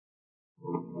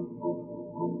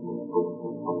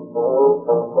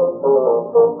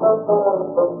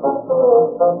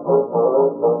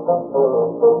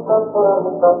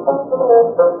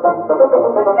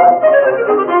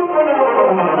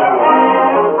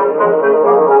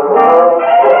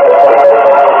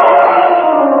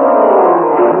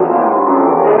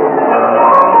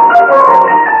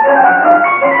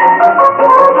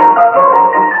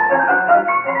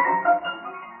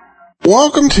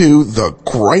Welcome to the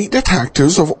Great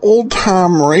Detectives of Old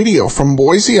Time Radio from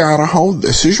Boise, Idaho.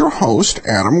 This is your host,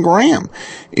 Adam Graham.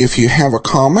 If you have a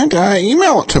comment,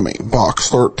 email it to me,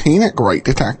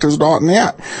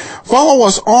 box13@greatdetectives.net. Follow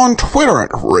us on Twitter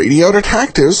at Radio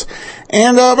Detectives,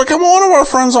 and become one of our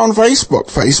friends on Facebook,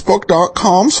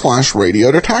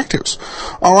 facebook.com/Radio Detectives.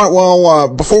 All right, well,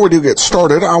 before we do get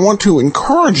started, I want to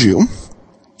encourage you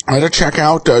to check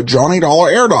out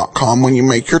JohnnyDollarAir.com when you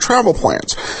make your travel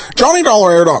plans.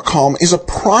 JohnnyDollarAir.com is a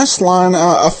Priceline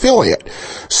affiliate,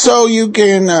 so you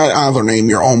can either name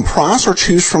your own price or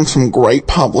choose from some great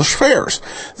published fares.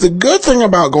 The good thing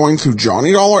about going through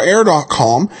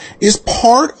JohnnyDollarAir.com is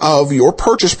part of your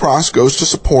purchase price goes to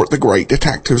support the Great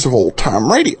Detectives of Old Time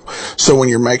Radio. So when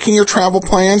you're making your travel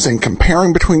plans and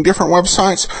comparing between different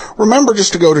websites, remember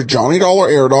just to go to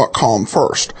JohnnyDollarAir.com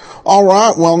first. All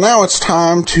right, well, now it's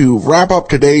time to wrap up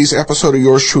today's episode of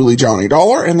yours truly, Johnny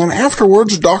Dollar, and then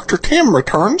afterwards, Dr. Tim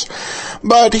returns.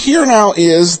 But here now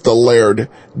is the Laird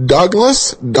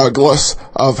Douglas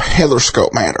of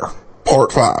Heatherscote matter,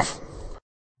 Part 5.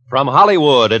 From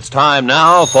Hollywood, it's time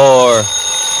now for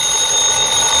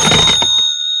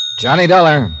Johnny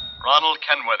Dollar. Ronald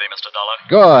Kenworthy, Mr. Dollar.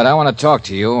 Good, I want to talk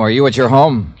to you. Are you at your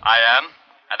home? I am.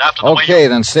 And after the Okay,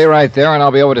 then stay right there and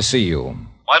I'll be over to see you.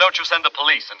 Why don't you send the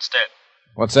police instead?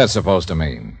 What's that supposed to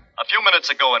mean? A few minutes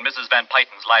ago in Mrs. Van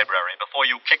Pyten's library, before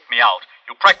you kicked me out,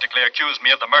 you practically accused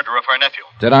me of the murder of her nephew.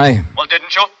 Did I? Well,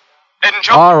 didn't you? Didn't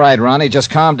you? All right, Ronnie, just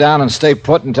calm down and stay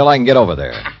put until I can get over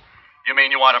there. You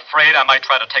mean you aren't afraid I might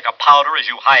try to take a powder, as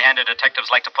you high-handed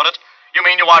detectives like to put it? You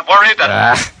mean you aren't worried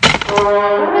that...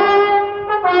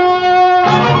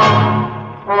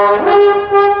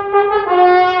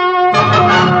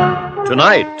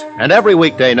 Tonight, and every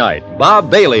weekday night, Bob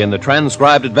Bailey in the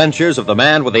transcribed adventures of the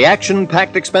man with the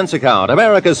action-packed expense account,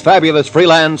 America's fabulous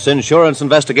freelance insurance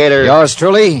investigator. Yours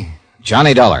truly,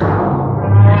 Johnny Dollar.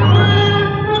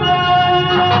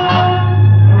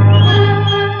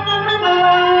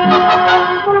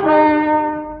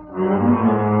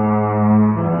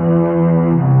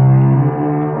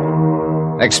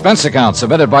 Expense account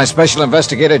submitted by Special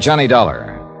Investigator Johnny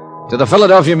Dollar to the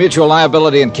Philadelphia Mutual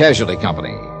Liability and Casualty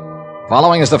Company.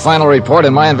 Following is the final report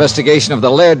in my investigation of the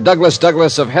Laird Douglas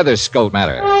of Heatherscote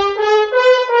matter.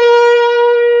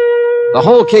 The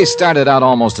whole case started out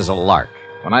almost as a lark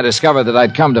when I discovered that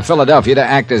I'd come to Philadelphia to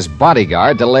act as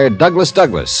bodyguard to Laird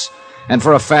Douglas, and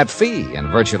for a fat fee and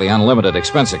virtually unlimited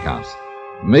expense accounts.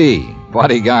 Me,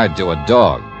 bodyguard to a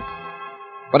dog.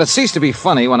 But it ceased to be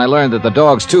funny when I learned that the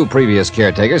dog's two previous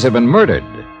caretakers had been murdered,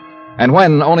 and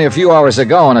when, only a few hours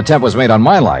ago, an attempt was made on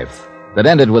my life that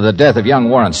ended with the death of young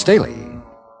Warren Staley.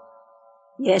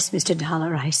 Yes, Mr.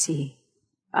 Dollar, I see.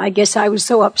 I guess I was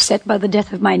so upset by the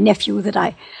death of my nephew that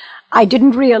I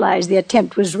didn't realize the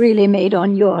attempt was really made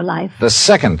on your life. The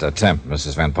second attempt,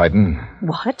 Mrs. Van Pyten.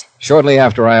 What? Shortly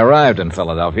after I arrived in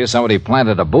Philadelphia, somebody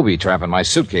planted a booby trap in my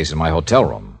suitcase in my hotel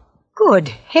room. Good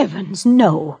heavens,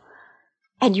 no.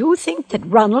 And you think that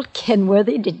Ronald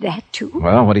Kenworthy did that, too?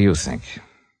 Well, what do you think?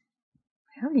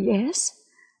 Well, yes.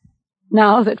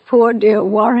 Now that poor dear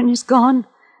Warren is gone,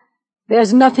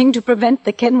 there's nothing to prevent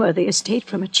the Kenworthy estate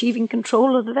from achieving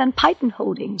control of the Van Pyten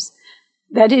holdings.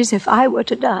 That is, if I were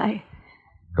to die.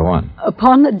 Go on.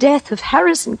 Upon the death of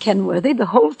Harrison Kenworthy, the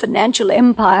whole financial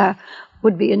empire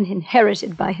would be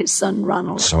inherited by his son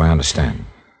Ronald. So I understand.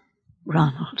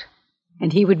 Ronald.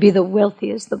 And he would be the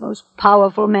wealthiest, the most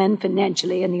powerful man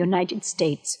financially in the United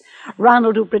States.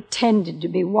 Ronald, who pretended to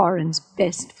be Warren's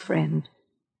best friend.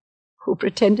 Who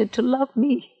pretended to love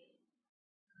me.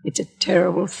 It's a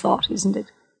terrible thought, isn't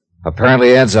it?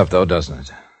 Apparently adds up, though, doesn't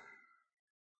it?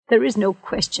 There is no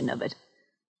question of it.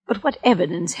 But what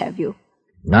evidence have you?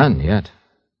 None yet.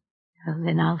 Well,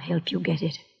 then I'll help you get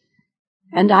it.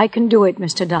 And I can do it,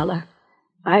 Mr. Dollar.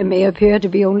 I may appear to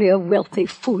be only a wealthy,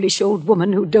 foolish old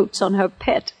woman who dotes on her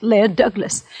pet, Laird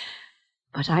Douglas.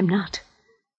 But I'm not.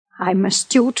 I'm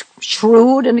astute,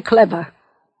 shrewd, and clever.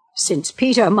 Since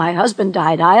Peter, my husband,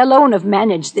 died, I alone have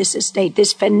managed this estate,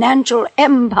 this financial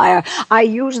empire. I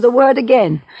use the word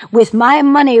again. With my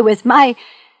money, with my...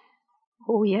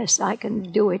 Oh, yes, I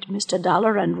can do it, Mr.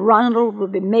 Dollar, and Ronald will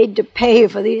be made to pay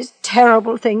for these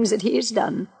terrible things that he has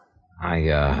done.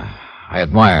 I I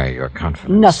admire your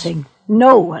confidence. Nothing.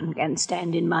 No one can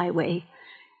stand in my way.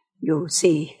 You'll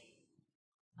see.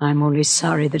 I'm only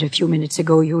sorry that a few minutes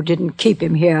ago you didn't keep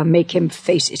him here, make him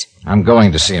face it. I'm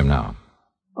going to see him now.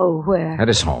 Oh, where? At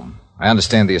his home. I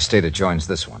understand the estate adjoins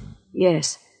this one.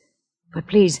 Yes. But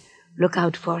please, look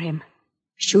out for him.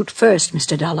 Shoot first,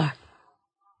 Mr. Dollar.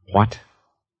 What?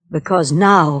 Because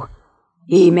now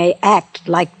he may act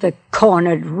like the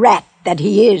cornered rat that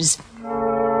he is.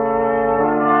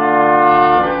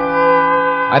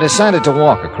 I decided to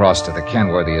walk across to the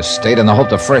Kenworthy estate in the hope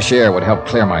the fresh air would help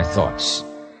clear my thoughts.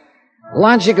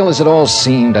 Logical as it all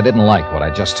seemed, I didn't like what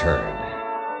I just heard.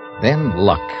 Then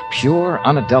luck, pure,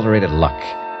 unadulterated luck.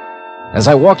 As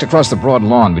I walked across the broad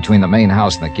lawn between the main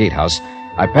house and the gatehouse,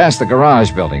 I passed the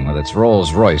garage building with its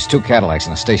Rolls-Royce, 2 Cadillacs,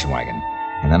 and a station wagon.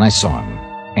 And then I saw him.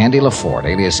 Andy LaForte,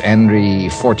 alias Andre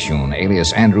Fortune,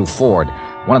 alias Andrew Ford,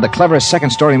 one of the cleverest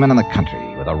second-story men in the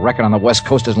country, with a record on the West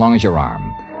Coast as long as your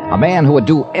arm. A man who would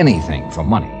do anything for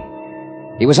money.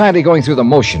 He was idly going through the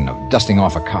motion of dusting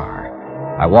off a car.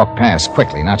 I walked past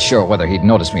quickly, not sure whether he'd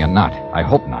noticed me or not. I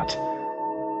hope not.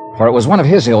 For it was one of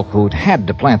his ilk who'd had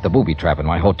to plant the booby trap in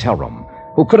my hotel room,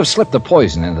 who could have slipped the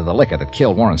poison into the liquor that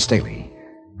killed Warren Staley.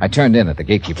 I turned in at the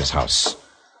gatekeeper's house.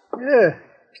 Mr.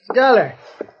 Dollar,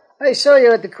 I saw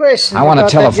you at the question. I want a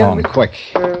telephone, quick.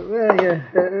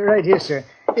 Right here, sir.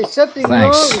 Is something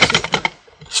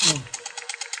Thanks. wrong?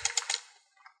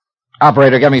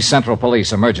 Operator, get me Central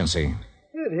Police, emergency.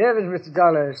 Good heavens, Mr.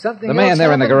 Dollar. Something The man else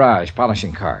there in the happened? garage,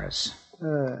 polishing cars.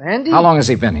 Andy? How long has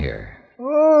he been here?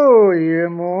 Oh, a year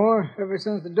more. Ever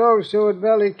since the dog show at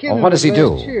Valley Kid. Well, what does he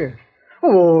do? Year.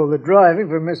 Oh, the driving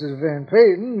for Mrs. Van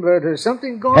Payton, but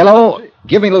something going Hello?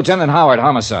 Give me Lieutenant Howard,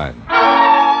 homicide.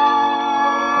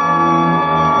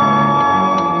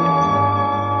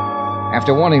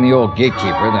 After warning the old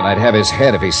gatekeeper that I'd have his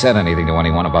head if he said anything to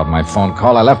anyone about my phone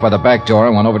call, I left by the back door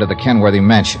and went over to the Kenworthy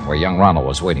mansion where young Ronald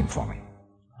was waiting for me.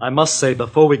 I must say,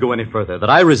 before we go any further, that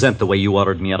I resent the way you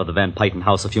ordered me out of the Van Payton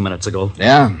house a few minutes ago.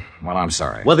 Yeah? Well, I'm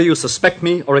sorry. Whether you suspect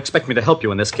me or expect me to help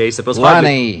you in this case, it was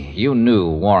Lonnie, you knew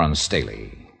Warren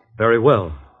Staley. Very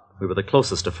well. We were the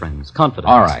closest of friends, confidants.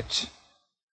 All right.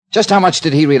 Just how much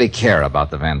did he really care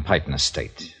about the Van Payton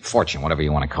estate? Fortune, whatever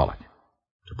you want to call it.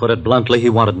 To put it bluntly, he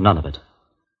wanted none of it.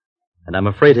 And I'm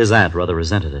afraid his aunt rather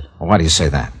resented it. Well, why do you say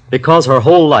that? Because her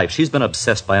whole life she's been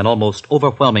obsessed by an almost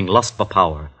overwhelming lust for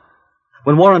power.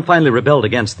 When Warren finally rebelled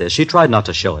against this, she tried not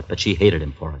to show it, but she hated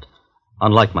him for it.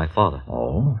 Unlike my father.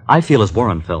 Oh? I feel as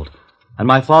Warren felt. And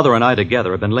my father and I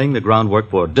together have been laying the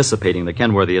groundwork for dissipating the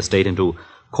Kenworthy estate into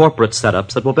corporate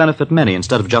setups that will benefit many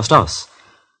instead of just us.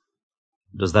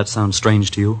 Does that sound strange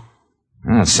to you?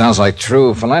 It sounds like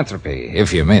true philanthropy,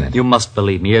 if you mean it. You must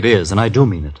believe me, it is, and I do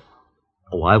mean it.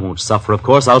 Oh, I won't suffer, of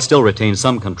course. I'll still retain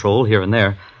some control here and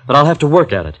there, but I'll have to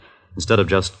work at it, instead of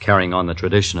just carrying on the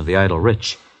tradition of the idle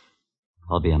rich.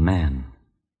 I'll be a man.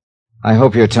 I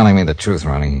hope you're telling me the truth,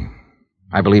 Ronnie.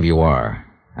 I believe you are,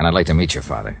 and I'd like to meet your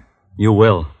father. You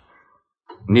will.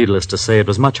 Needless to say, it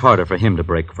was much harder for him to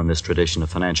break from this tradition of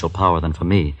financial power than for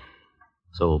me.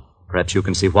 So perhaps you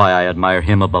can see why I admire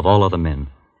him above all other men.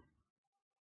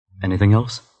 Anything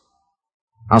else?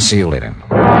 I'll see you later.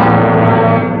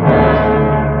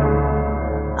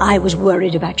 I was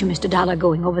worried about you, Mr. Dollar,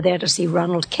 going over there to see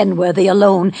Ronald Kenworthy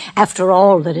alone after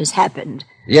all that has happened.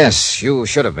 Yes, you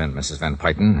should have been, Mrs. Van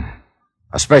Payton.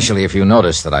 Especially if you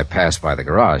noticed that I passed by the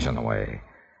garage on the way.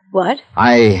 What?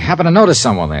 I happened to notice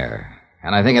someone there,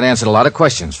 and I think it answered a lot of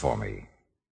questions for me.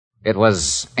 It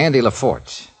was Andy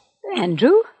LaForte.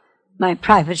 Andrew? My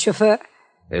private chauffeur?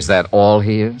 Is that all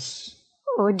he is?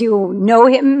 Oh, do you know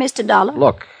him, Mr. Dollar?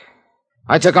 Look,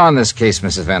 I took on this case,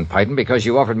 Mrs. Van Payton, because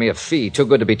you offered me a fee too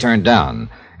good to be turned down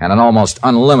and an almost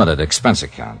unlimited expense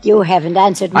account. You haven't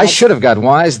answered my... I should have got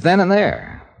wise then and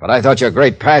there, but I thought your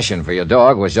great passion for your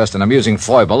dog was just an amusing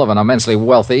foible of an immensely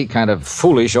wealthy, kind of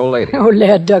foolish old lady. Oh,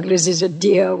 Laird Douglas is a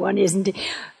dear one, isn't he?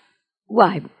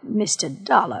 Why, Mr.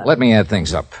 Dollar... Let me add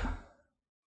things up.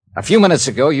 A few minutes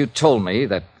ago, you told me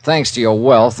that thanks to your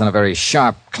wealth and a very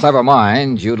sharp, clever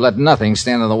mind, you'd let nothing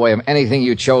stand in the way of anything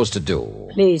you chose to do.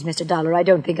 Please, Mr. Dollar, I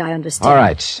don't think I understand. All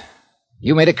right.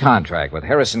 You made a contract with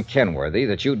Harrison Kenworthy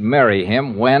that you'd marry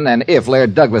him when and if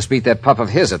Laird Douglas beat that pup of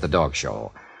his at the dog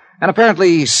show. An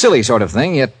apparently silly sort of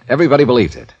thing, yet everybody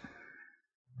believed it.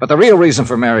 But the real reason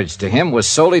for marriage to him was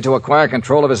solely to acquire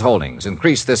control of his holdings,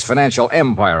 increase this financial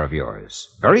empire of yours.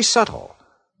 Very subtle.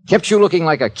 Kept you looking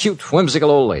like a cute, whimsical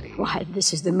old lady. Why,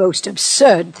 this is the most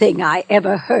absurd thing I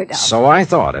ever heard of. So I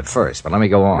thought at first, but let me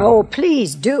go on. Oh,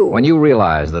 please do. When you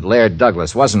realized that Laird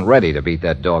Douglas wasn't ready to beat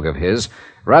that dog of his,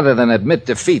 Rather than admit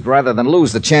defeat, rather than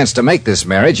lose the chance to make this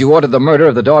marriage, you ordered the murder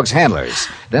of the dog's handlers.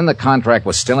 Then the contract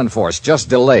was still in force, just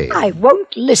delayed. I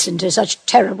won't listen to such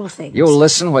terrible things. You'll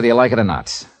listen whether you like it or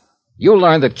not. You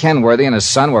learned that Kenworthy and his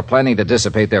son were planning to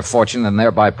dissipate their fortune and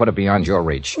thereby put it beyond your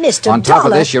reach. Mr. On top of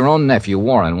Dollar. this, your own nephew,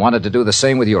 Warren, wanted to do the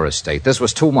same with your estate. This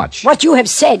was too much. What you have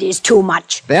said is too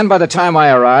much. Then, by the time I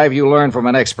arrived, you learned from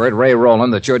an expert, Ray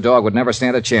Rowland, that your dog would never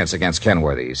stand a chance against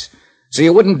Kenworthy's. So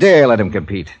you wouldn't dare let him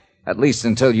compete, at least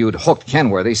until you'd hooked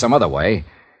Kenworthy some other way.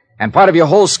 And part of your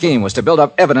whole scheme was to build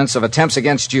up evidence of attempts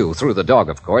against you, through the dog,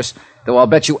 of course, though I'll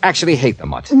bet you actually hate the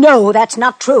mutt. No, that's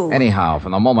not true. Anyhow,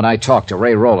 from the moment I talked to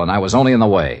Ray Rowland, I was only in the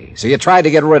way. So you tried to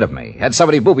get rid of me, had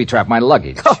somebody booby-trap my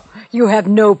luggage. Oh, you have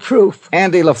no proof.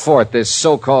 Andy LaForte, this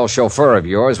so-called chauffeur of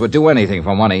yours, would do anything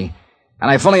for money, and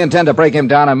I fully intend to break him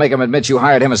down and make him admit you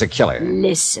hired him as a killer.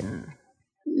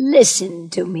 Listen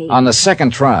to me. On the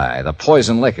second try, the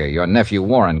poison liquor, your nephew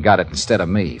Warren got it instead of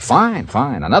me. Fine.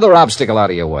 Another obstacle out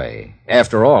of your way.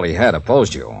 After all, he had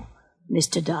opposed you.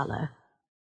 Mr. Dollar,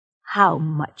 how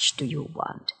much do you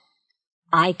want?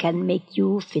 I can make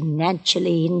you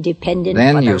financially independent.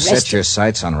 Then you set your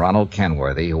sights on Ronald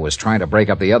Kenworthy, who was trying to break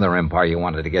up the other empire you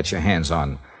wanted to get your hands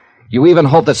on. You even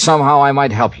hoped that somehow I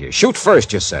might help you. Shoot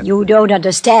first, you said. You don't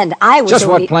understand. I was Just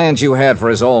only... what plans you had for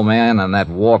his old man and that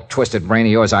warped, twisted brain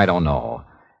of yours, I don't know.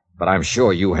 But I'm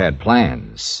sure you had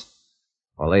plans.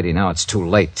 Well, lady, now it's too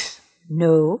late.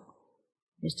 No,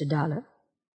 Mr. Dollar.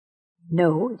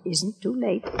 No, it isn't too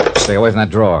late. Stay away from that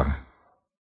drawer.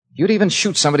 You'd even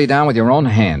shoot somebody down with your own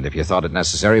hand if you thought it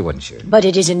necessary, wouldn't you? But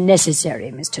it isn't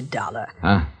necessary, Mr. Dollar.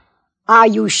 Huh? Are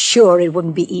you sure it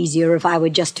wouldn't be easier if I were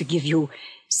just to give you,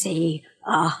 say,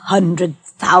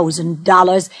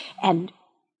 $100,000 and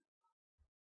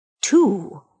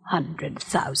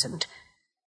 $200,000?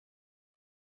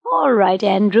 All right,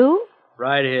 Andrew.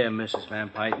 Right here, Mrs. Van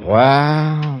Pyton.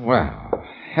 Well.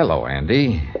 Hello,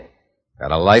 Andy.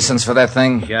 Got a license for that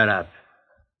thing? Shut up.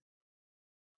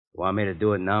 Want me to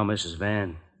do it now, Mrs.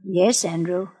 Van? Yes,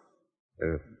 Andrew.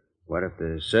 What if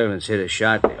the servants hit a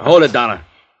shot? Hold it, Donna.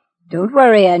 Don't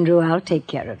worry, Andrew. I'll take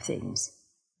care of things.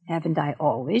 Haven't I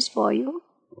always for you?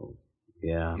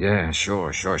 Yeah. Yeah,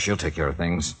 sure. She'll take care of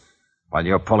things. While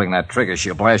you're pulling that trigger,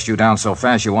 she'll blast you down so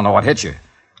fast you won't know what hit you.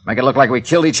 Make it look like we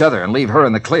killed each other and leave her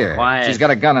in the clear. Quiet. She's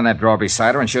got a gun in that drawer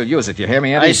beside her, and she'll use it. You hear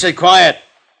me, Andy? I said quiet.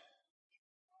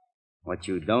 What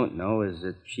you don't know is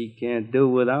that she can't do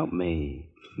without me.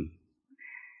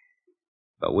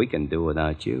 But we can do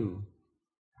without you.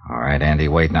 All right, Andy,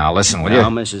 wait now. Listen, will Now,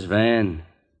 you? Mrs. Van.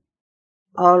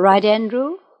 All right,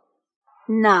 Andrew.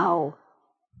 Now.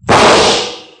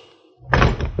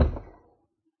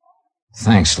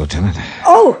 Thanks, Lieutenant.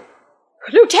 Oh,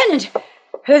 Lieutenant,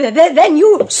 then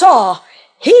you saw.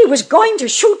 He was going to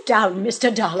shoot down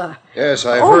Mr. Dollar. Yes,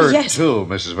 I Oh, heard, yes. too,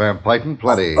 Mrs. Van Pyton.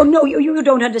 Plenty. Oh, no, you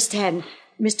don't understand.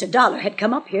 Mr. Dollar had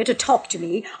come up here to talk to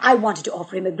me. I wanted to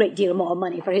offer him a great deal more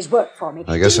money for his work for me.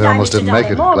 I guess I almost Mr. didn't make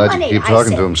Dollar? it. More Glad you money, keep I talking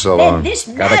said. to him so Then long. this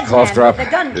Got a madman cough drop? with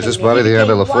the gun Is this came in. body the He end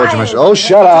of became LaForge? wild. Oh,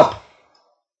 shut up!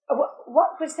 What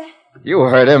was that? You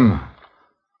heard him.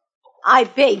 I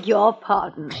beg your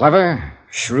pardon. Clever,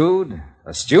 shrewd,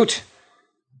 astute.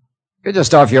 You're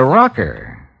just off your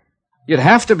rocker. You'd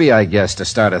have to be, I guess, to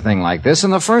start a thing like this in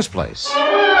the first place.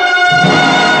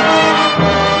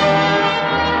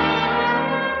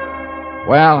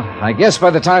 Well, I guess by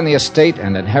the time the estate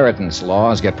and inheritance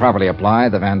laws get properly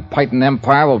applied, the Van Pyton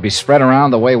Empire will be spread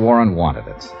around the way Warren wanted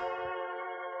it.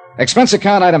 Expense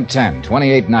account item 10,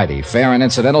 $28.90, fare and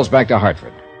incidentals back to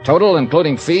Hartford. Total,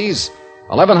 including fees,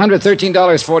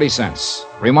 $1,113.40.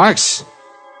 Remarks?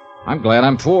 I'm glad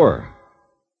I'm poor.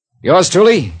 Yours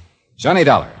truly, Johnny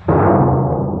Dollar.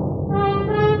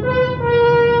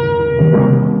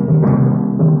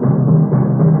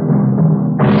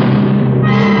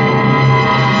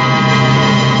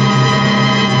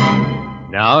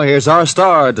 Now, here's our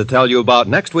star to tell you about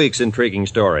next week's intriguing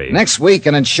story. Next week,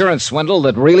 an insurance swindle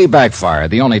that really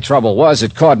backfired. The only trouble was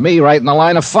it caught me right in the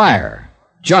line of fire.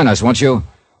 Join us, won't you?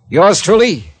 Yours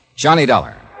truly, Johnny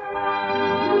Dollar.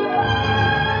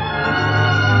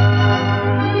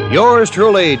 Yours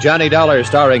truly, Johnny Dollar,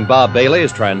 starring Bob Bailey,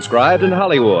 is transcribed in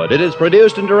Hollywood. It is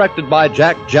produced and directed by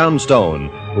Jack Johnstone,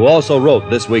 who also wrote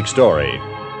this week's story.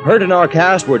 Heard in our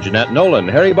cast were Jeanette Nolan,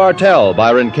 Harry Bartell,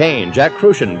 Byron Kane, Jack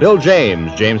Crucian, Bill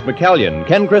James, James McCallion,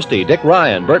 Ken Christie, Dick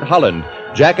Ryan, Bert Holland,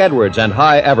 Jack Edwards, and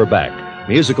Hy Averback.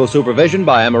 Musical supervision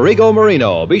by Amerigo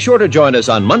Marino. Be sure to join us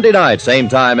on Monday night, same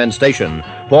time and station,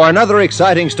 for another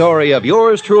exciting story of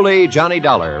yours truly, Johnny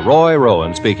Dollar. Roy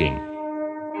Rowan speaking.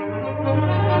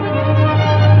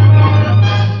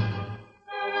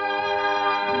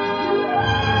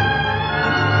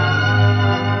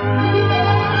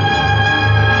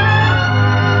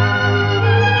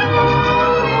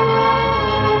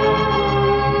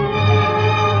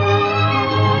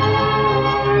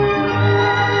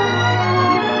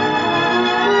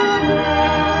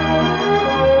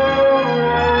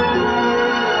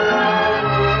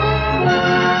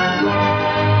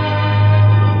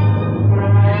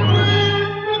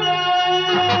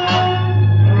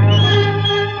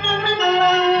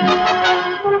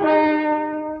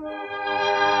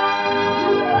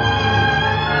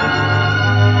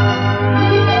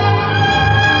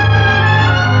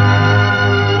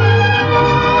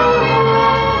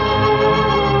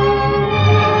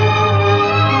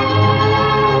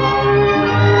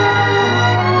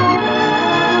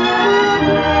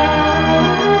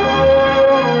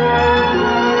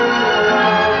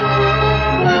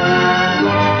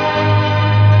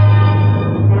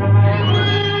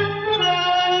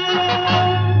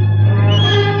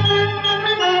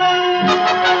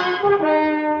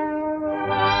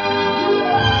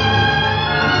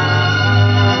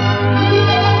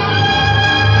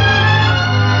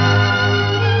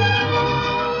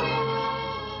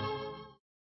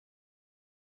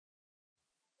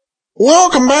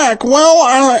 Welcome back. Well,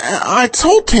 I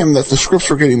told Tim that the scripts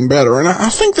were getting better, and I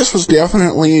think this was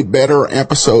definitely a better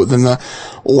episode than the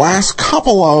last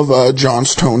couple of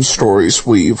Johnstone stories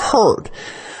we've heard.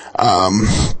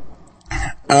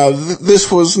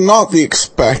 This was not the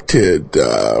expected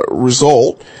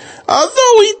result,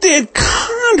 though he did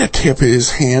kind of tip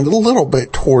his hand a little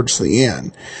bit towards the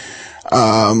end,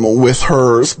 with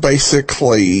hers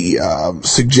basically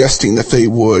suggesting that they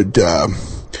would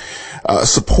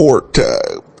support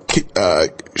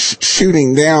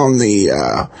shooting down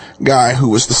the guy who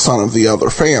was the son of the other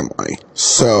family.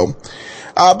 So,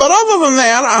 but other than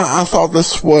that, I thought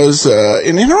this was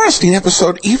an interesting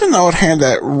episode, even though it had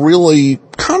that really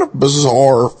kind of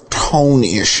bizarre tone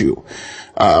issue,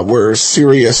 where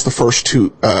serious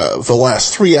the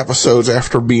last 3 episodes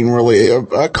after being really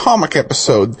a comic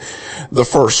episode, the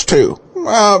first 2.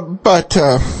 But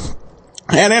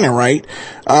at any rate,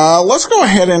 let's go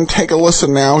ahead and take a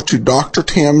listen now to Dr.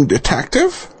 Tim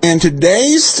Detective. And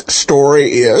today's story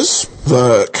is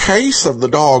The Case of the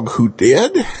Dog Who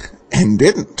Did and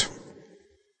Didn't.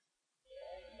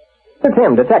 Dr.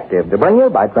 Tim Detective, to bring you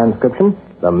by transcription,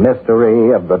 The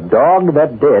Mystery of the Dog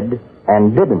That Did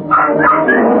and Didn't.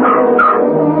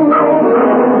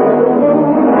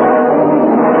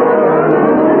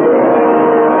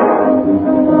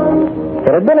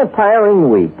 It had been a tiring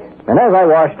week. And as I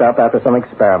washed up after some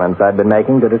experiments I'd been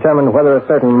making to determine whether a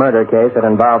certain murder case had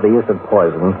involved the use of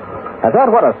poison, I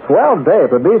thought what a swell day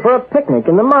it would be for a picnic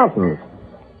in the mountains.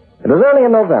 It was early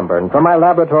in November, and from my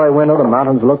laboratory window the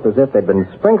mountains looked as if they'd been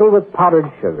sprinkled with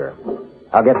powdered sugar.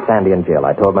 I'll get Sandy and Jill,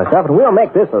 I told myself, and we'll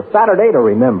make this a Saturday to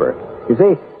remember. You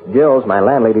see, Jill's my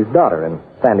landlady's daughter, and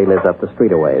Sandy lives up the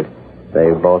street a ways.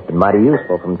 They've both been mighty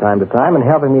useful from time to time in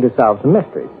helping me to solve some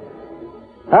mysteries.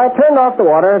 I turned off the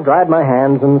water, dried my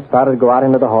hands, and started to go out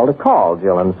into the hall to call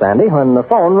Jill and Sandy when the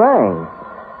phone rang.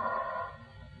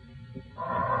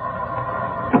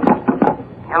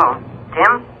 Hello,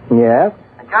 Tim? Yes?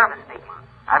 Jarvis speaking.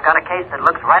 I've got a case that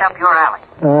looks right up your alley.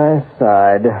 I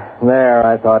sighed. There,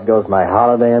 I thought, goes my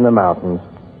holiday in the mountains.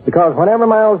 Because whenever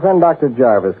my old friend Dr.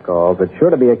 Jarvis calls, it's sure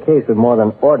to be a case of more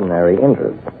than ordinary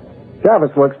interest.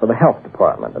 Jarvis works for the health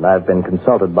department, and I've been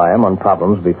consulted by him on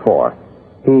problems before.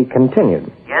 He continued.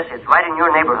 Yes, it's right in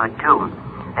your neighborhood, too.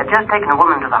 They've just taken a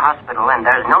woman to the hospital, and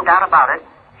there's no doubt about it.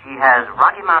 She has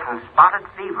Rocky Mountain spotted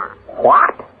fever.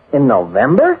 What? In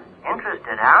November?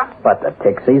 Interested, huh? But the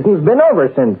tick season's been over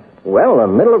since, well, the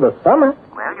middle of the summer.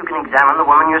 Well, you can examine the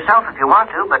woman yourself if you want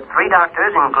to, but 3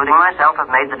 doctors, including myself, have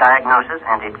made the diagnosis,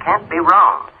 and it can't be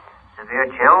wrong. Severe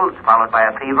chills, followed by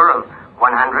a fever of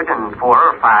 104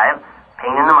 or 5,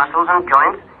 pain in the muscles and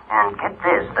joints, and get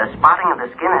this, the spotting of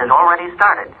the skin has already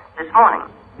started this morning.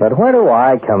 But where do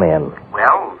I come in?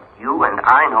 Well, you and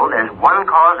I know there's one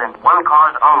cause and one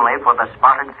cause only for the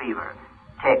spotted fever.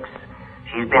 Ticks.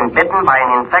 She's been bitten by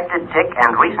an infected tick,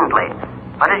 and recently.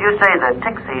 But as you say, the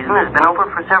tick season has been over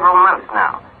for several months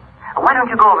now. Why don't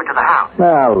you go over to the house?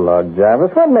 Now, look,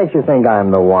 Jarvis, what makes you think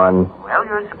I'm the one? Well,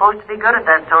 you're supposed to be good at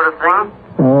that sort of thing.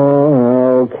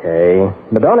 Oh, okay.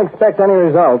 But don't expect any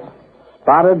results.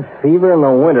 Spotted fever in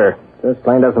the winter. This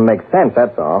plain doesn't make sense,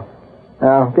 that's all.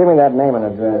 Now, give me that name and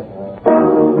address.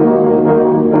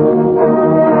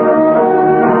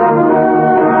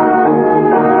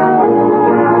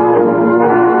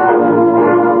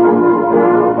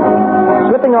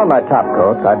 Slipping on my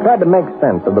topcoat, I tried to make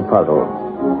sense of the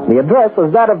puzzle. The address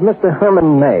was that of Mr.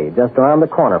 Herman May, just around the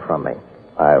corner from me.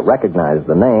 I recognized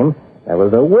the name. There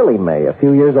was a Willie May, a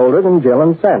few years older than Jill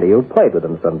and Sandy, who played with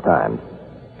him sometimes.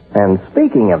 And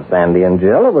speaking of Sandy and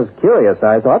Jill, it was curious,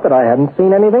 I thought, that I hadn't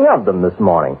seen anything of them this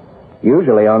morning.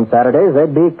 Usually on Saturdays,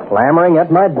 they'd be clamoring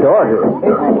at my door.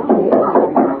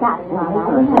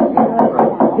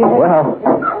 Well,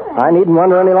 I needn't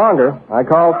wonder any longer. I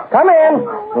called, "Come in!"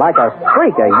 Like a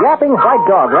freak, a yapping white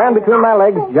dog ran between my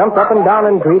legs, jumped up and down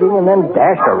in greeting, and then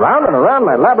dashed around and around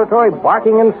my laboratory,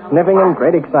 barking and sniffing in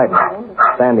great excitement.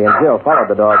 Sandy and Jill followed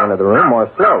the dog into the room more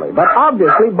slowly, but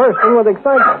obviously bursting with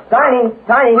excitement. Tiny,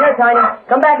 here, Tiny.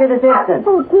 Come back at this instant.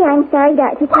 Oh, dear, I'm sorry,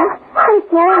 Dr. Tim. I was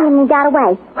carrying him and he got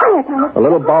away. Come here, Tiny. A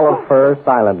little ball of fur,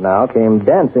 silent now, came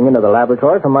dancing into the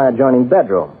laboratory from my adjoining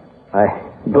bedroom. I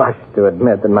blushed to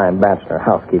admit that my bachelor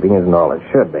housekeeping isn't all it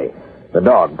should be. The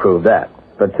dog proved that.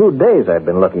 For 2 days I've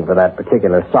been looking for that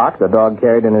particular sock the dog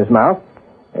carried in his mouth.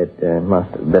 It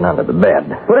must have been under the bed.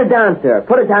 Put it down, sir.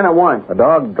 Put it down at once. The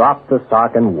dog dropped the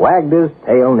sock and wagged his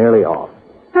tail nearly off.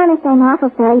 Honest, I'm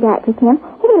awful sorry, Dr. Tim.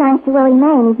 He belongs to Willie May,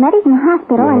 and his mother's in the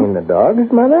hospital. You mean the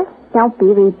dog's mother? Don't be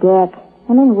ridiculous.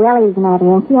 I mean Willie's mother,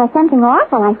 and she has something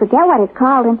awful. I forget what it's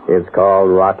called. It's called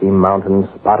Rocky Mountain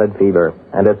spotted fever,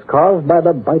 and it's caused by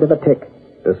the bite of a tick.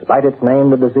 Despite its name,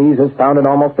 the disease is found in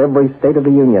almost every state of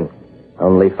the Union.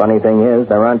 Only funny thing is,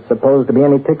 there aren't supposed to be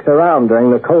any ticks around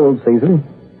during the cold season.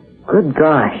 Good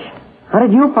gosh. How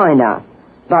did you find out?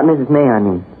 About Mrs. May, I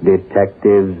mean.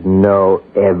 Detectives know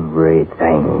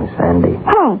everything, Sandy.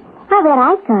 Hey, I bet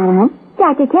I've caught on.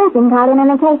 Dr. Timpson called in on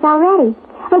the case already.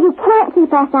 And you can't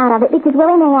keep us out of it because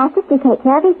Willie May asked us to take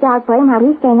care of his dog for him while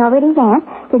he's staying over at his aunt's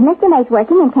because Mr. May's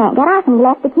working and can't get off, and he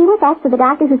left the key with us so the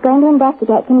doctor who's going to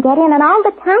investigate can get in. And all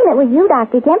the time it was you,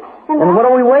 Dr. Tim. And what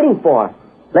are we waiting for?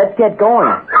 Let's get going.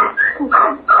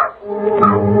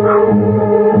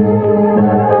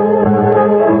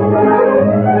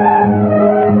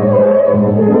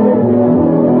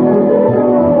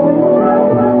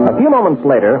 A few moments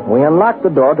later, we unlocked the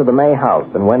door to the May house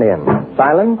and went in,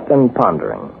 silent and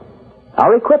pondering.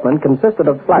 Our equipment consisted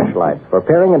of flashlights for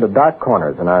peering into dark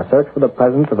corners in our search for the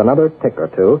presence of another tick or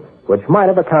two, which might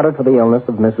have accounted for the illness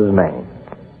of Mrs. May.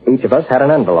 Each of us had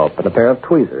an envelope and a pair of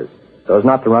tweezers, so as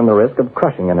not to run the risk of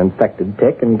crushing an infected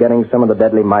tick and getting some of the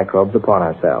deadly microbes upon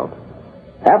ourselves.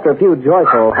 After a few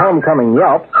joyful homecoming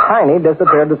yelps, Tiny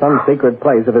disappeared to some secret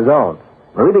place of his own,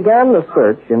 and we began the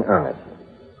search in earnest.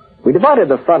 We divided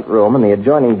the front room and the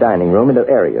adjoining dining room into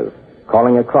areas,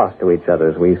 calling across to each other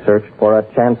as we searched for a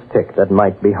chance tick that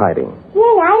might be hiding. Gee,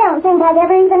 I don't think I've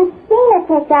ever even seen a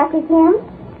tick, Dr. Tim.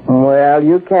 Well,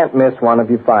 you can't miss one if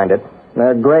you find it.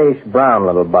 They're grayish-brown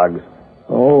little bugs.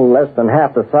 Oh, less than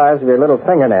half the size of your little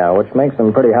fingernail, which makes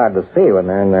them pretty hard to see when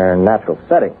they're in their natural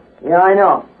setting. Yeah, I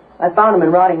know. I found them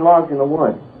in rotting logs in the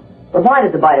woods. But why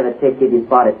does the bite of a tick give you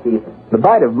spotted fever? The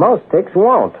bite of most ticks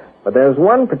won't, but there's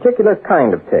one particular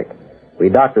kind of tick. We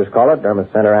doctors call it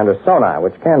Dermacentor andersoni,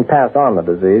 which can pass on the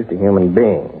disease to human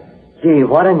beings. Gee,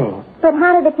 what a name. But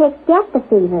how do the ticks get the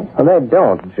fever? Well, they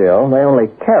don't, Jill. They only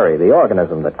carry the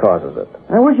organism that causes it.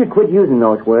 I wish you'd quit using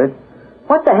those words.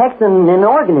 What the heck's an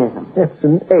organism? It's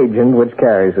an agent which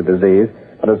carries the disease,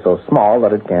 but it's so small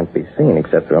that it can't be seen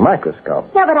except through a microscope.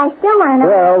 Yeah, but I still want to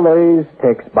know... Well, these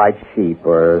ticks bite sheep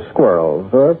or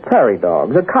squirrels or prairie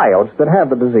dogs or coyotes that have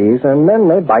the disease, and then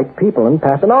they bite people and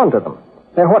pass it on to them.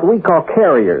 They're what we call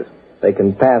carriers. They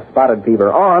can pass spotted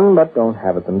fever on, but don't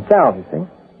have it themselves, you see.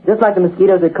 Just like the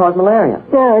mosquitoes that cause malaria.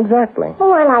 Yeah, exactly.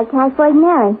 Or like Typhoid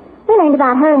Mary. We learned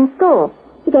about her in school.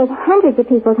 She gave hundreds of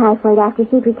people typhoid after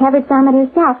she'd recovered from it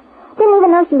herself. Didn't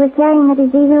even know she was carrying the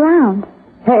disease around.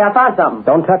 Hey, I found something.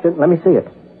 Don't touch it. Let me see it.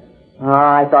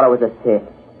 I thought it was a tick.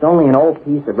 It's only an old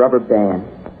piece of rubber band.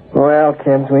 Well,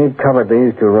 kids, we've covered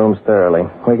these two rooms thoroughly.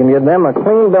 We can give them a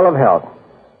clean bill of health.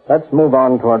 Let's move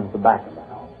on towards the back of the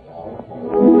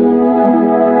house.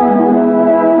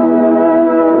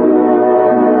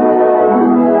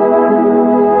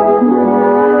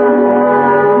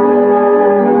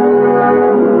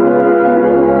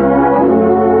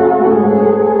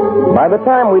 By the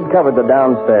time we'd covered the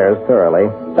downstairs thoroughly,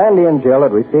 Sandy and Jill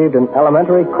had received an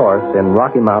elementary course in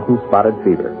Rocky Mountain spotted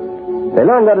fever. They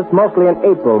learned that it's mostly in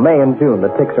April, May, and June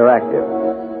that ticks are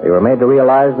active. They were made to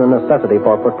realize the necessity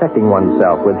for protecting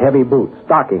oneself with heavy boots,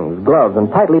 stockings, gloves, and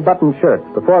tightly buttoned shirts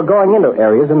before going into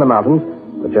areas in the mountains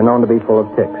which are known to be full of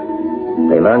ticks.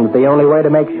 They learned that the only way to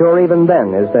make sure even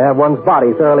then is to have one's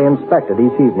body thoroughly inspected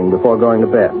each evening before going to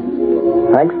bed.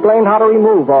 I explained how to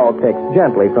remove all ticks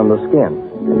gently from the skin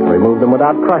and to remove them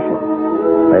without crushing.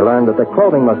 They learned that the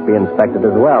clothing must be inspected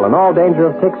as well and all danger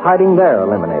of ticks hiding there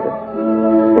eliminated.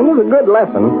 It was a good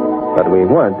lesson, but we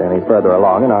weren't any further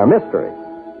along in our mystery.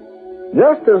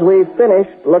 Just as we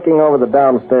finished looking over the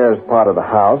downstairs part of the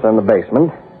house and the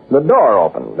basement, the door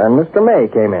opened and Mr. May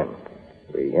came in.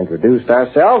 We introduced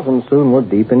ourselves and soon were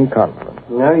deep in conference.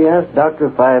 No, yes, Doctor,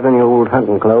 if I have any old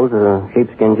hunting clothes or a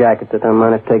sheepskin jacket that I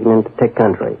might have taken into tick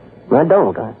country. I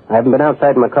don't. I haven't been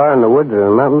outside my car in the woods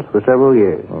or mountains for several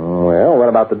years. Well, what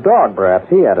about the dog? Perhaps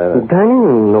he had a...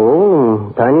 Tiny?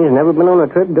 No. Tiny's never been on a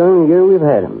trip during the year we've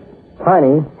had him.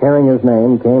 Tiny, hearing his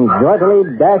name, came joyfully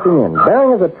dashing in,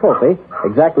 bearing as a trophy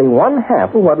exactly one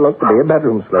half of what looked to be a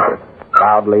bedroom slipper.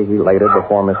 Proudly he laid it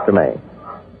before Mr. May.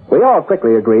 We all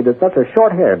quickly agreed that such a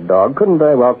short-haired dog couldn't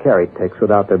very well carry ticks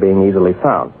without their being easily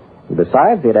found. And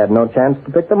besides, he'd had no chance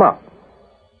to pick them up.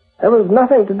 There was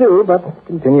nothing to do but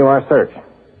continue our search.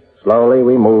 Slowly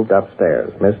we moved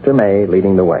upstairs, Mr. May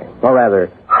leading the way. Or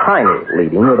rather, Tiny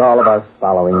leading with all of us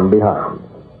following behind.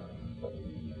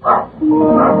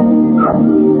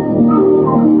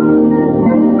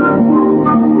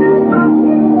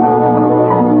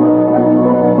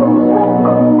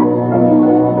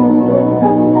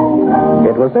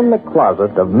 It was in the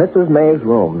closet of Mrs. May's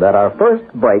room that our first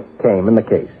break came in the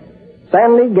case.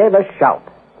 Sandy gave a shout.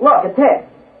 Look, a tick.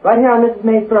 Right here on Mrs.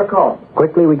 May's fur coat.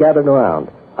 Quickly we gathered around.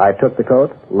 I took the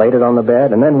coat, laid it on the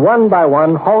bed, and then one by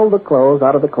one hauled the clothes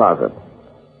out of the closet.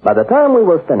 By the time we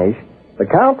were finished, the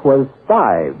count was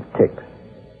 5 ticks.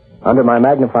 Under my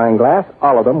magnifying glass,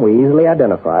 all of them we easily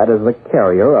identified as the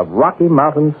carrier of Rocky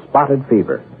Mountain spotted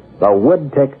fever, the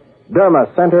wood tick Derma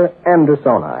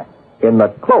andersoni, in the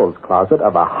clothes closet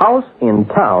of a house in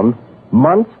town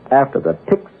months after the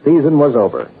tick season was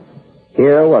over.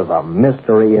 Here was a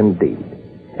mystery indeed.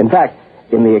 In fact,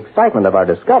 in the excitement of our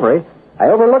discovery, I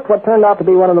overlooked what turned out to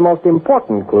be one of the most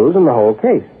important clues in the whole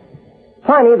case.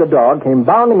 Tiny, the dog, came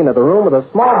bounding into the room with a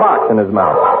small box in his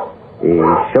mouth. He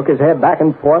shook his head back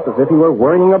and forth as if he were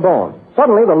worrying a bone.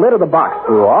 Suddenly, the lid of the box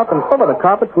flew off, and over the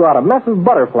carpet flew out a mess of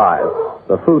butterflies,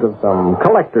 the fruit of some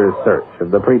collector's search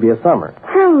of the previous summer.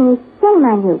 Honey, shame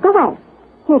on you. Go away.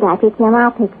 Here, Dr. Tim,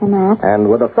 I'll pick them up. And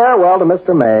with a farewell to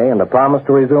Mr. May and a promise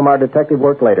to resume our detective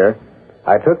work later,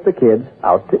 I took the kids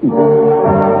out to eat.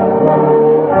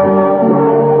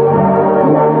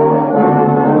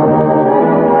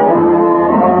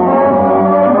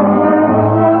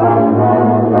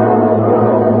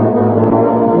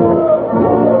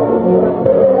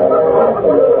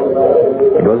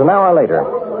 It was an hour later.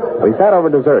 We sat over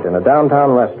dessert in a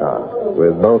downtown restaurant,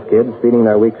 with both kids feeding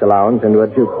their week's allowance into a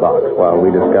jukebox while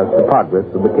we discussed the progress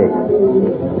of the case.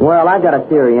 Well, I've got a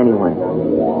theory anyway.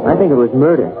 I think it was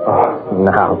murder. Oh,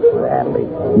 now, sadly.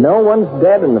 No one's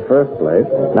dead in the first place.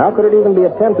 Now could it even be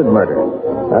attempted murder?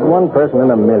 Not one person in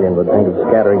a million would think of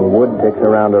scattering wood ticks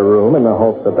around a room in the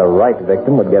hopes that the right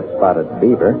victim would get spotted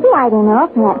fever. Well, I don't know.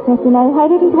 Perhaps Mr. May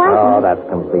hated his wife. Oh, that's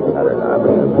complete and utter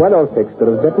nonsense. Why, those ticks could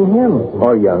have bitten him,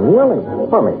 or young Willie,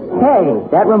 or me. Hey,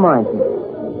 that reminds me.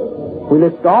 We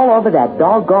looked all over that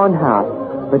doggone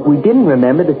house, but we didn't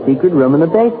remember the secret room in the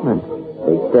basement.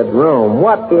 Secret room?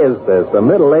 What is this, a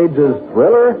Middle Ages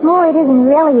thriller? Oh, it isn't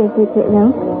really a secret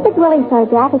room. It's Willie's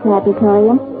photographic laboratory,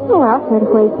 and well, sort of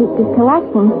where he keeps his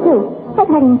collections, too. I've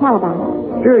heard him tell about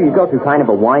it. Sure, you go through kind of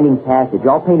a winding passage,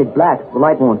 all painted black, so the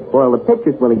light won't spoil the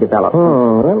pictures Willie developed.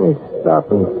 Let me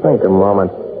stop and think a moment.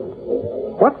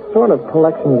 What sort of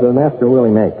collections does Master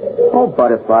Willie make? Oh,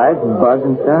 butterflies and bugs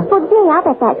and stuff. Well, gee, I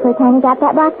bet that's where Tiny got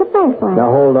that box of butterflies.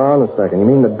 Now, hold on a second. You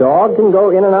mean the dog can go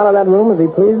in and out of that room as he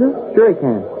pleases? Sure he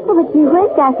can. Well, but gee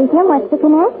whiz, Dr. Tim, what's the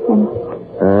connection?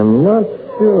 I'm not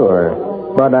sure.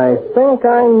 But I think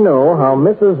I know how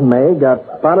Mrs. May got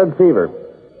spotted fever.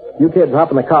 You kids hop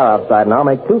in the car outside and I'll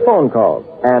make 2 phone calls.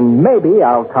 And maybe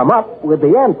I'll come up with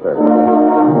the answer.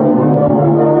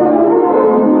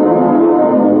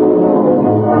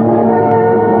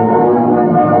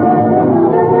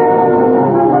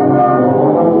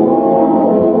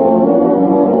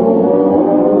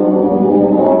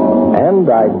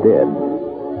 I did.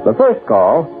 The first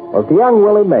call was to young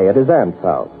Willie May at his aunt's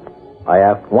house. I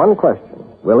asked one question.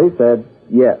 Willie said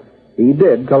yes. He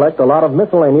did collect a lot of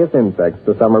miscellaneous insects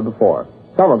the summer before.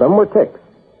 Some of them were ticks.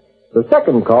 The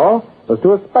second call was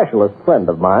to a specialist friend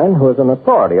of mine who is an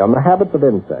authority on the habits of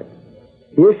insects.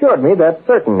 He assured me that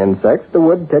certain insects, the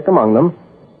wood tick among them,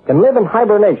 can live in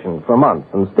hibernation for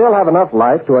months and still have enough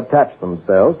life to attach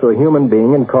themselves to a human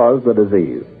being and cause the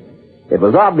disease. It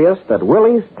was obvious that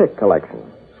Willie's tick collection,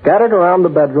 scattered around the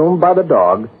bedroom by the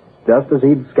dog, just as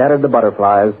he'd scattered the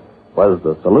butterflies, was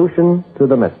the solution to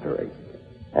the mystery.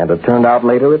 And it turned out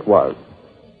later it was.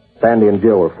 Sandy and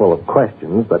Jill were full of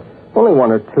questions, but only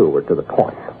 1 or 2 were to the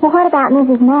point. Well, what about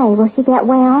Mrs. May? Will she get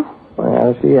well?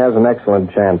 Well, she has an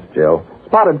excellent chance, Jill.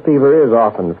 Spotted fever is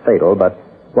often fatal, but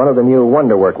one of the new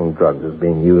wonder-working drugs is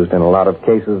being used in a lot of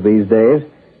cases these days.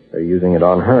 They're using it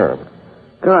on her.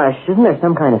 Gosh, isn't there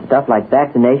some kind of stuff like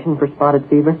vaccination for spotted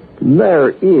fever? There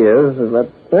is, but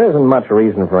there isn't much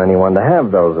reason for anyone to have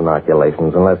those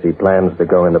inoculations unless he plans to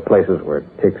go into places where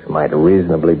ticks might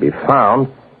reasonably be found.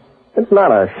 It's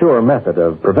not a sure method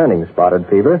of preventing spotted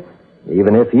fever.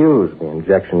 Even if used, the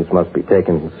injections must be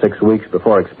taken 6 weeks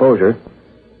before exposure.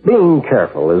 Being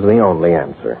careful is the only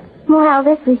answer. Well,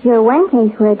 this was sure one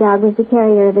case where a dog was the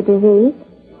carrier of the disease.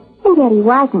 And yet he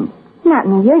wasn't. Not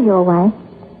in the usual way.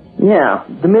 Yeah,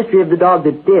 the mystery of the dog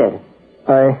that did.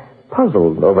 I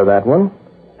puzzled over that one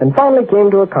and finally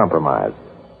came to a compromise.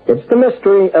 It's the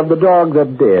mystery of the dog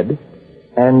that did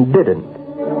and didn't.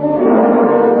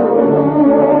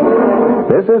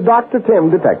 This is Dr. Tim,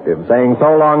 Detective, saying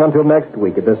so long until next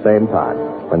week at the same time,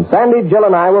 when Sandy, Jill,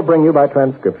 and I will bring you by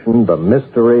transcription the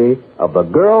mystery of the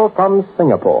girl from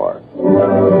Singapore.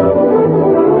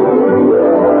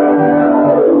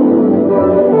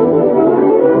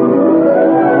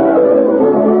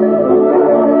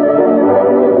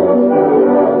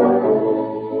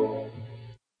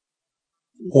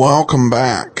 Welcome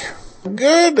back.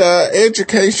 Good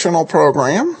educational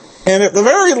program. And at the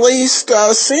very least,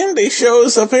 Sandy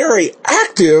shows a very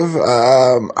active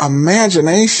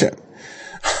imagination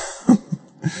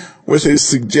with his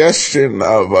suggestion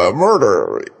of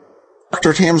murder.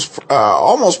 Dr. Tim's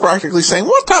almost practically saying,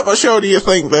 what type of show do you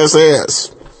think this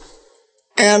is?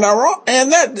 And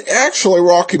that actually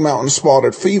Rocky Mountain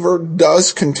Spotted Fever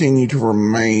does continue to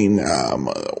remain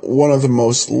one of the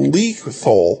most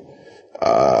lethal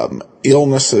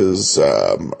illnesses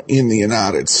in the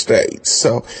United States.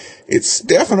 So it's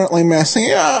definitely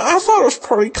messy. I thought it was a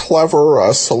pretty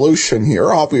clever solution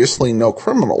here. Obviously no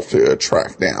criminal to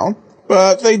track down.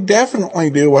 But they definitely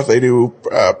do what they do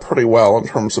pretty well in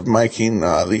terms of making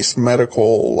these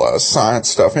medical science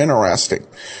stuff interesting.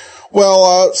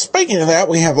 Well, speaking of that,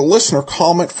 we have a listener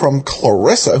comment from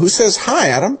Clarissa who says, "Hi,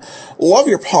 Adam. Love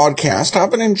your podcast.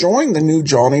 I've been enjoying the new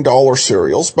Johnny Dollar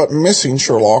serials, but missing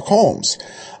Sherlock Holmes.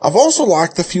 I've also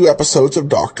liked the few episodes of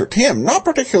Dr. Tim, not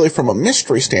particularly from a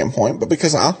mystery standpoint, but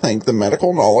because I think the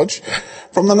medical knowledge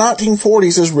from the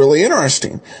 1940s is really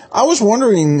interesting. I was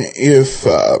wondering if,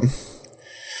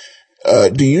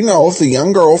 do you know if the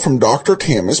young girl from Dr.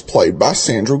 Tim is played by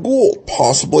Sandra Gould,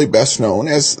 possibly best known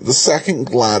as the second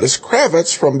Gladys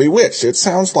Kravitz from Bewitched? It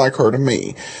sounds like her to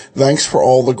me. Thanks for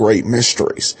all the great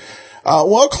mysteries."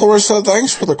 Well, Clarissa,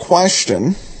 thanks for the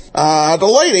question. I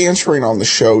delayed answering on the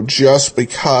show just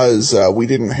because we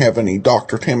didn't have any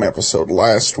Dr. Tim episode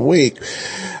last week.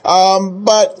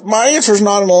 But my answer is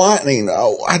not enlightening.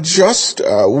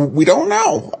 We don't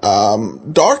know.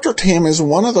 Dr. Tim is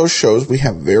one of those shows we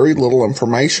have very little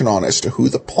information on as to who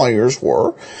the players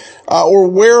were, or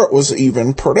where it was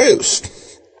even produced.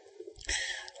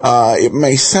 It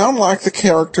may sound like the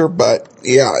character, but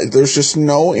yeah, there's just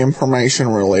no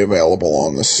information really available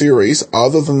on the series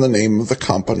other than the name of the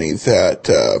company that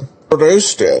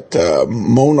produced it,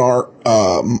 Monarch,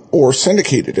 or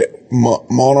syndicated it,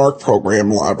 Monarch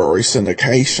Program Library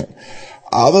Syndication.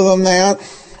 Other than that,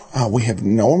 we have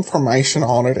no information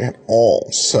on it at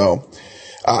all. So,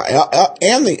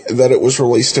 that it was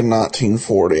released in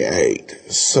 1948.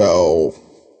 So,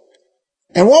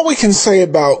 and what we can say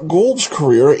about Gould's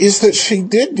career is that she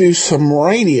did do some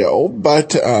radio,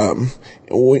 but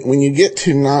when you get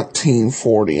to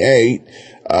 1948,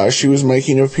 she was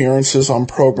making appearances on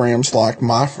programs like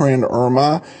My Friend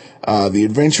Irma, The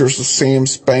Adventures of Sam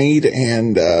Spade,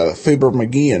 and Fibber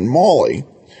McGee and Molly,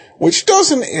 which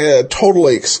doesn't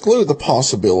totally exclude the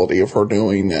possibility of her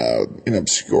doing an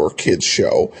obscure kids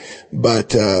show,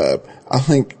 but I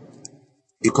think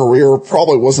her career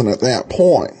probably wasn't at that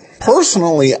point.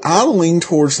 Personally, I lean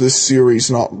towards this series.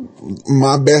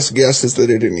 My best guess is that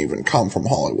it didn't even come from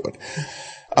Hollywood,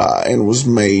 and was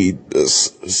made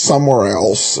somewhere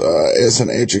else as an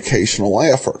educational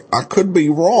effort. I could be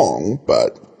wrong,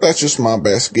 but that's just my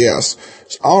best guess.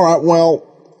 All right, well,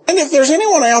 and if there's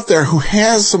anyone out there who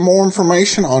has some more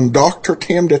information on Dr.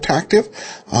 Tim Detective,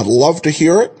 I'd love to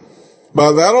hear it.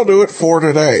 But that'll do it for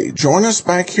today. Join us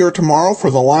back here tomorrow for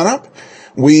the lineup.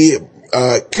 We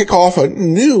kick off a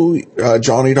new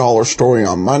Johnny Dollar story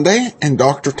on Monday, and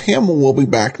Dr. Tim will be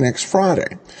back next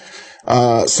Friday.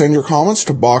 Send your comments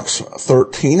to box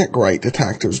 13 at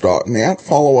greatdetectives.net.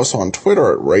 Follow us on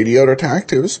Twitter at Radio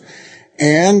Detectives,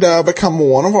 and become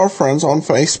one of our friends on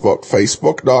Facebook,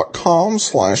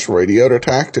 facebook.com/Radio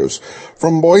Detectives.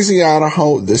 From Boise,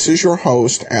 Idaho, this is your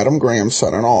host, Adam Graham,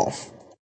 signing off.